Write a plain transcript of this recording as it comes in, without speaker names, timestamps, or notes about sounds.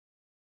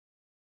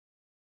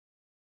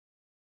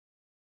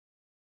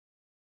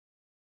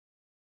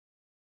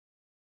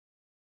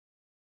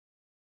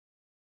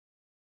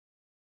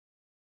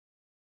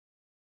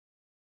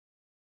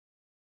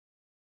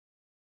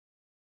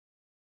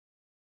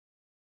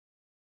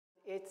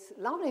It's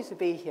lovely to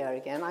be here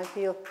again. I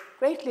feel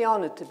greatly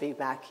honoured to be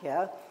back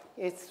here.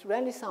 It's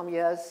really some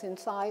years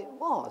since I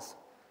was.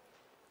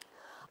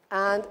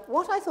 And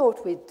what I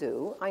thought we'd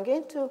do, I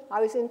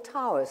was in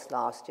Towers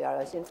last year. I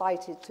was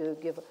invited to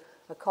give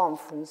a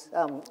conference,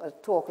 a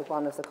talk at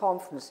one of the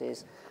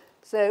conferences.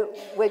 So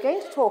we're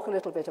going to talk a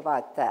little bit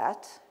about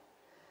that.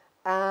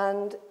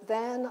 And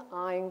then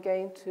I'm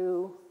going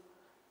to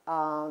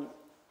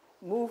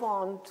move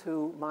on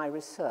to my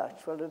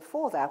research. Well,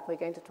 before that, we're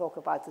going to talk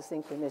about the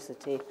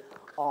synchronicity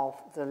of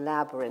the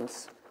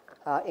labyrinths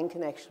in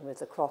connection with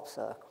the crop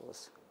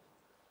circles.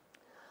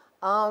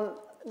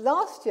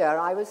 Last year,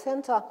 I was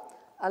sent a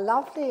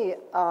lovely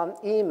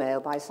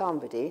email by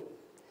somebody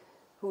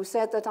who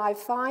said that I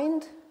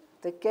find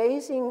that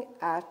gazing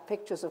at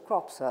pictures of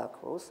crop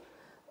circles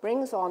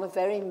brings on a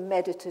very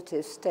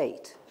meditative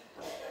state.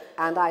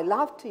 And I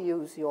love to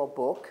use your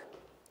book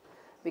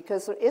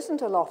because there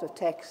isn't a lot of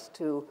text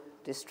to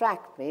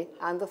distract me,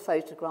 and the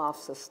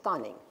photographs are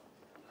stunning.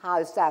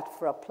 How's that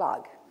for a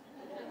plug?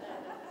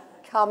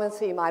 Come and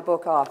see my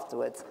book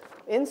afterwards.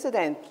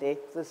 Incidentally,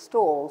 the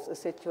stalls are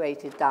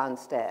situated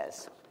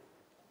downstairs.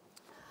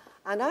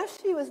 And as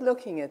she was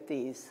looking at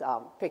these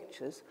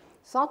pictures,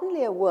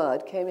 suddenly a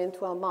word came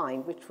into her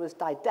mind, which was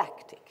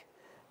didactic.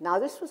 Now,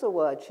 this was a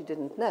word she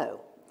didn't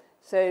know.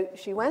 So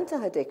she went to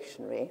her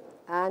dictionary,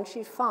 and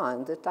she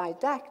found that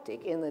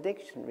didactic in the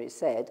dictionary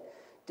said,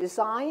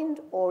 designed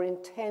or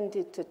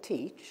intended to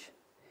teach,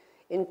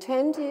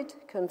 intended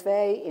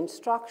convey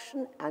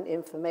instruction and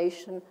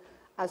information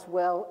as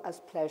well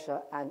as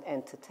pleasure and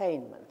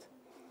entertainment.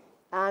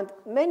 And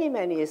many,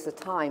 many is the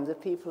time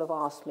that people have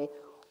asked me,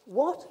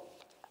 what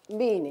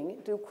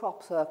meaning do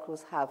crop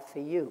circles have for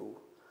you?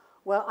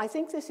 Well, I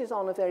think this is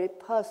on a very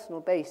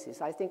personal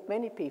basis. I think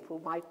many people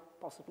might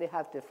possibly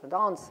have different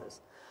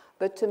answers.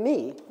 But to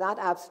me, that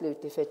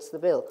absolutely fits the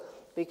bill,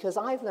 because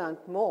I've learned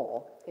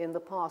more in the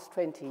past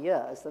 20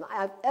 years than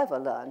I've ever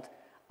learned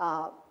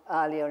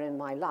earlier in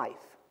my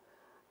life.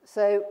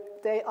 So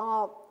they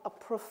are a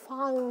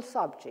profound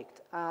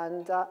subject,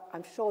 and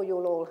I'm sure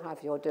you'll all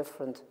have your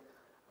different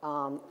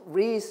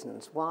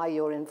reasons why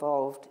you're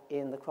involved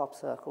in the crop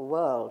circle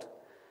world.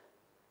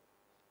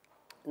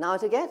 Now,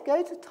 to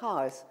go to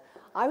Towers,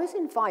 I was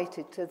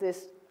invited to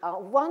this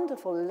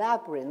wonderful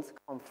labyrinth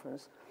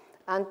conference,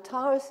 and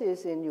Towers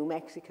is in New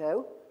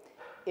Mexico.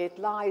 It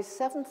lies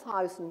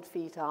 7,000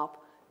 feet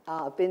up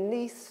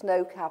beneath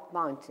snow-capped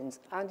mountains,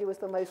 and it was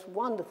the most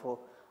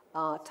wonderful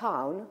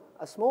town,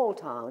 a small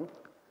town.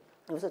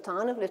 It was a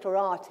town of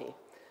literati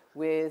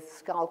with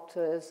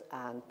sculptors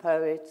and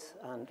poets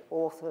and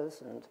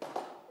authors, and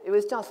it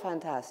was just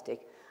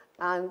fantastic.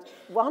 And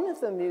one of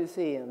the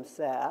museums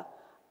there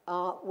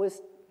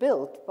was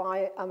built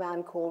by a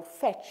man called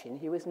Fechin.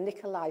 He was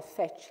Nikolai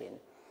Fechin,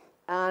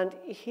 and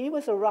he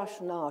was a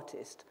Russian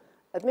artist.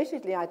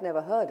 Admittedly, I'd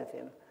never heard of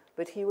him,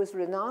 but he was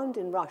renowned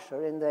in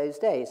Russia in those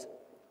days.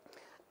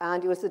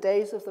 And it was the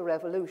days of the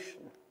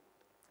revolution,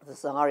 the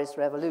Tsarist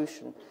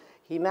revolution.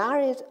 He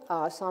married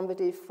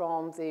somebody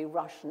from the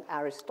Russian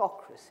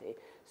aristocracy,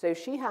 so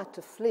she had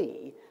to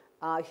flee.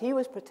 He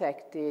was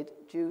protected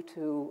due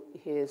to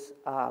his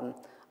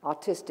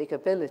artistic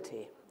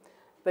ability.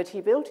 But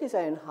he built his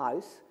own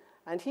house,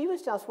 and he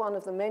was just one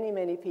of the many,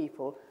 many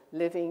people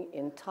living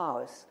in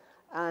Towers.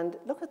 And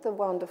look at the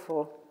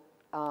wonderful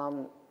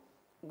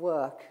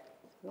work.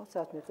 I'm not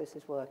certain if this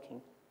is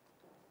working.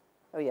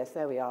 Oh, yes,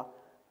 there we are.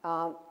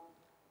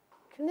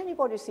 Can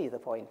anybody see the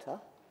pointer?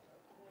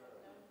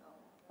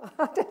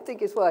 I don't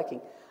think it's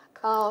working.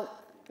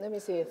 Let me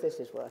see if this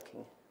is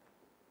working.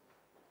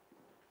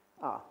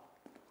 I'm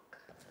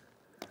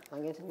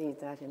going to need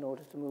that in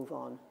order to move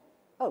on.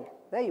 Oh,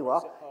 there you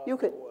are. You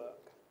could.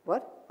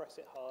 What? Press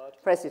it hard.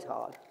 Press it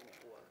hard.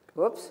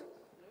 Whoops.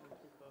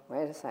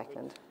 Wait a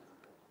second.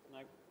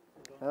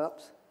 No.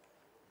 Oops.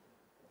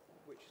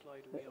 Which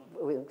slide are we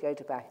on? We'll go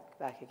to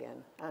back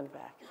again, and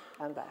back,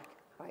 and back.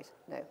 Right,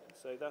 no.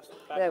 So that's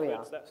There we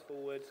backwards, are. that's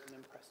forwards, and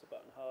then press the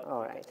button hard.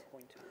 All and right. the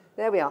pointer.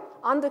 There we are.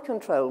 Under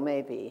control,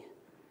 maybe.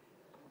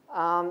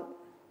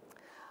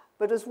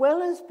 But as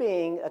well as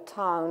being a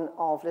town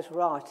of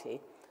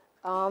literati,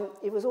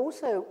 it was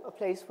also a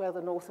place where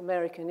the North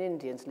American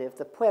Indians lived,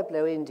 the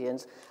Pueblo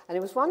Indians, and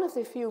it was one of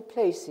the few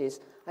places,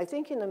 I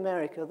think in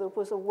America, that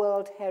was a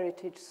World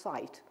Heritage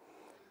Site.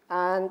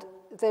 And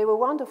they were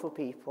wonderful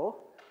people.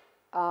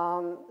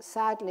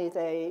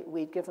 Sadly,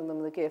 we'd given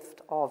them the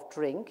gift of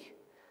drink,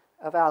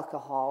 of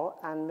alcohol,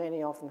 and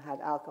many of them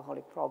had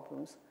alcoholic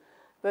problems.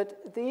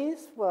 But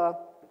these were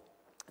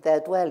their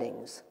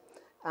dwellings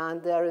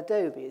and their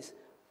adobes.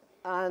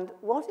 And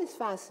what is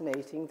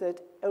fascinating,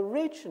 that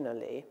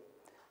originally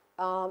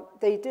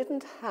they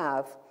didn't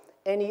have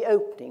any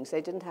openings.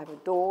 They didn't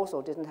have doors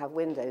or didn't have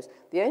windows.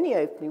 The only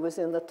opening was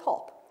in the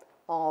top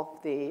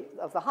of the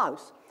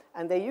house.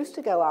 And they used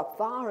to go up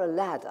via a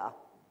ladder,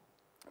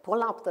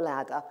 pull up the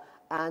ladder,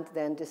 and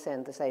then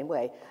descend the same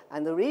way.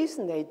 And the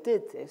reason they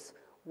did this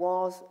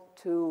was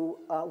to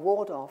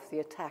ward off the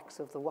attacks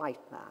of the white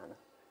man.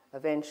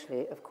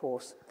 Eventually, of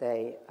course,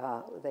 they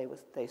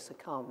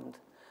succumbed.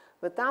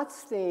 But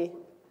that's the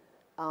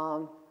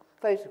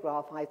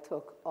photograph I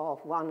took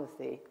of one of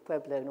the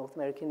Pueblo North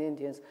American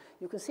Indians,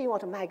 you can see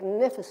what a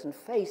magnificent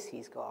face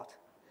he's got.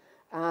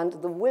 And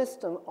the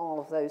wisdom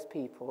of those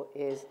people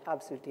is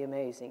absolutely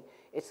amazing.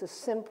 It's a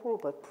simple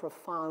but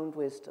profound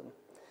wisdom.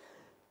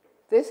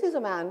 This is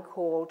a man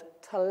called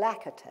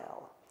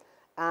Tlacatel,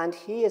 and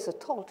he is a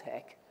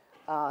Toltec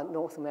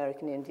North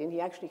American Indian.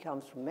 He actually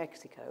comes from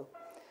Mexico.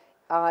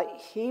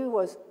 He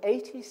was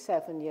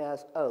 87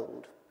 years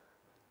old.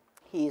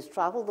 He's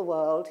traveled the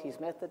world, he's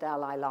met the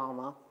Dalai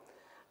Lama,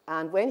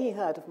 and when he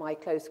heard of my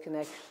close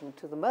connection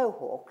to the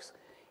Mohawks,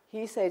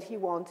 he said he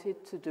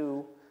wanted to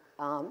do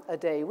a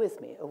day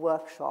with me, a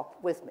workshop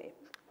with me.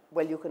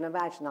 Well, you can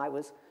imagine I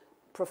was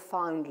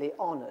profoundly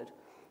honored.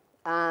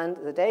 And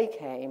the day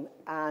came,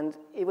 and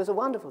it was a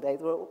wonderful day.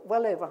 There were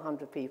well over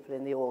 100 people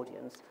in the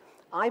audience.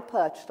 I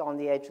perched on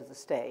the edge of the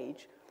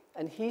stage,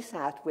 and he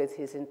sat with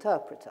his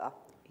interpreter.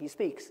 He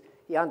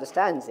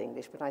understands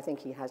English, but I think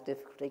he has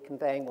difficulty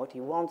conveying what he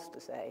wants to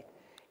say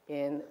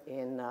in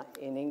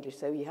English,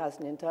 so he has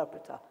an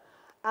interpreter.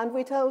 And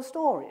we told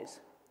stories.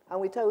 And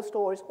we told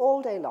stories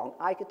all day long.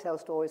 I could tell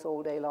stories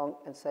all day long,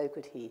 and so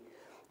could he.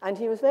 And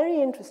he was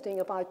very interesting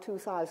about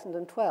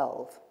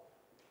 2012.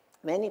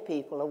 Many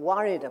people are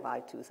worried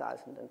about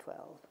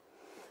 2012.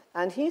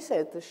 And he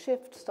said the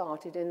shift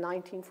started in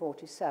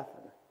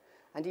 1947,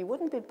 and he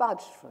wouldn't be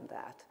budged from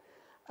that.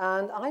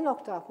 And I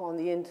looked up on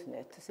the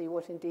internet to see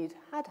what indeed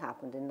had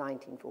happened in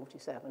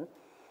 1947.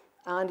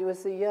 And it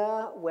was the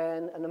year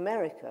when an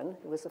American,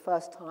 it was the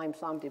first time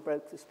somebody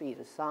broke the speed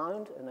of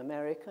sound, an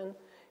American.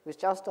 It was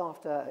just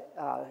after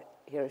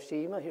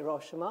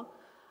Hiroshima,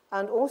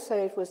 and also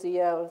it was the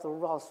year of the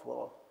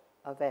Roswell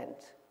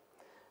event.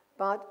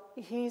 But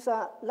he's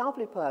a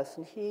lovely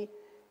person. He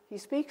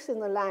speaks in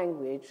the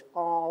language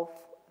of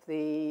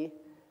the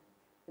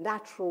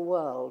natural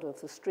world, of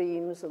the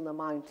streams and the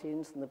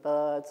mountains and the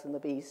birds and the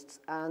beasts,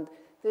 and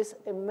this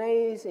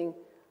amazing,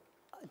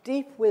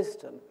 deep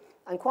wisdom.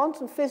 And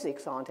quantum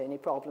physics aren't any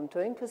problem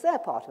to him because they're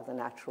part of the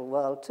natural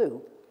world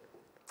too.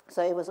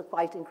 So it was a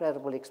quite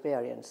incredible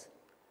experience.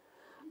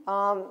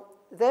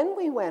 Then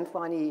we went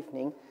one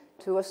evening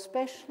to a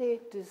specially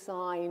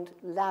designed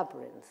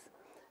labyrinth.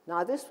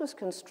 Now, this was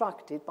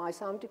constructed by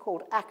somebody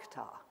called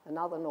Akhtar,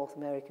 another North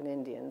American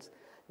Indian,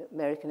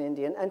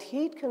 and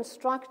he'd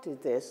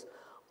constructed this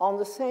on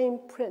the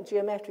same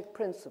geometric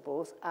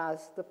principles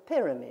as the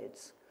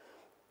pyramids.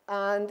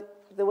 And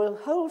there were a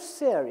whole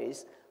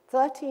series,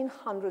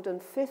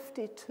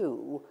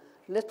 1,352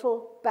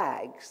 little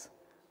bags,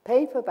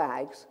 paper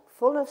bags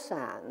full of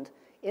sand,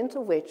 into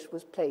which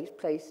was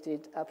placed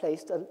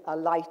a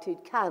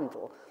lighted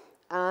candle.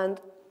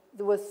 And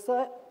there were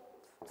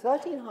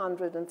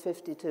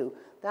 1,352.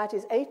 That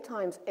is 8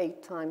 times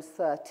 8 times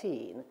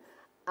 13.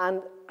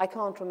 And I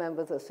can't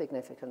remember the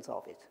significance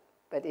of it,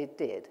 but it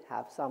did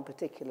have some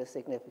particular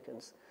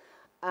significance.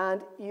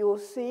 And you'll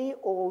see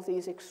all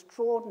these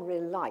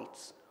extraordinary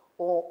lights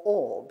or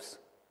orbs.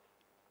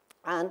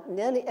 And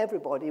nearly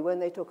everybody, when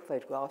they took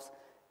photographs,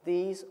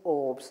 these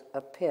orbs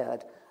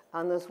appeared.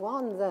 And there's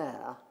one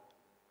there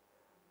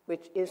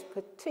which is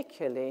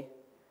particularly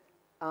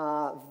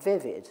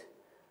vivid.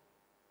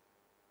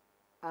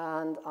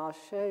 And I'll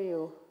show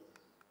you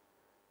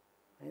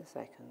in a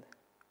second.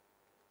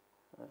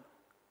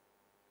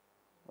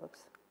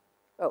 Whoops.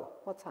 Oh,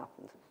 what's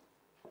happened?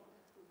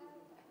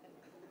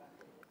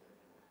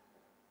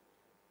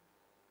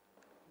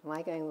 Am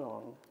I going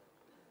wrong?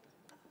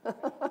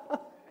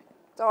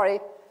 Sorry,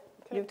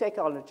 new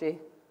technology.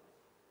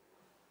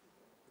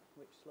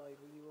 Which slide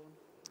were you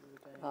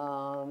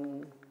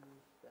on?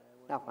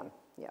 That one,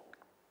 yeah.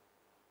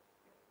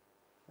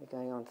 We're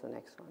going on to the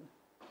next one.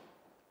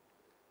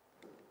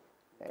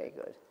 Very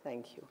good,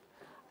 thank you.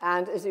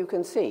 And as you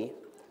can see,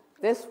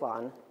 this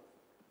one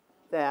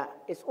there,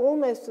 it's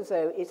almost as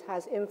though it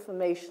has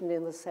information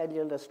in the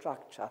cellular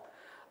structure.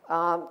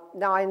 Now,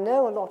 I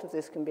know a lot of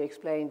this can be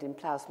explained in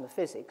plasma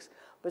physics,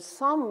 but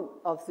some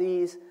of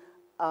these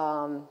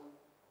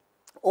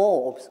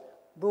orbs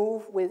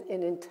move with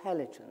an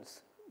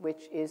intelligence,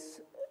 which is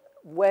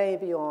way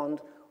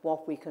beyond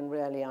what we can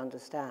really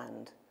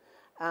understand.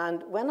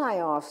 And when I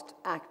asked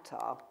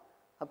Akhtar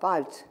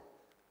about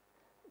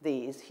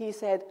these, he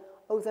said,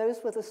 oh,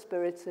 those were the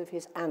spirits of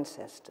his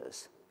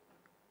ancestors.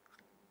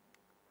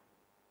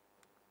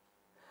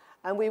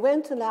 And we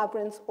went to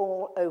labyrinths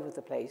all over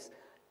the place.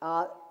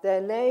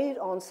 They're laid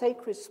on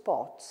sacred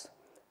spots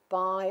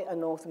by a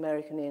North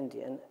American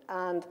Indian,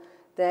 and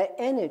their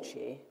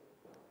energy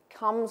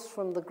comes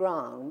from the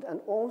ground and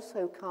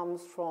also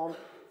comes from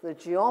the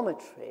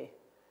geometry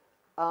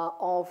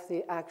of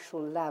the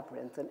actual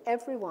labyrinth. And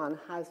everyone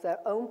has their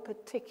own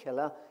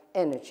particular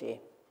energy.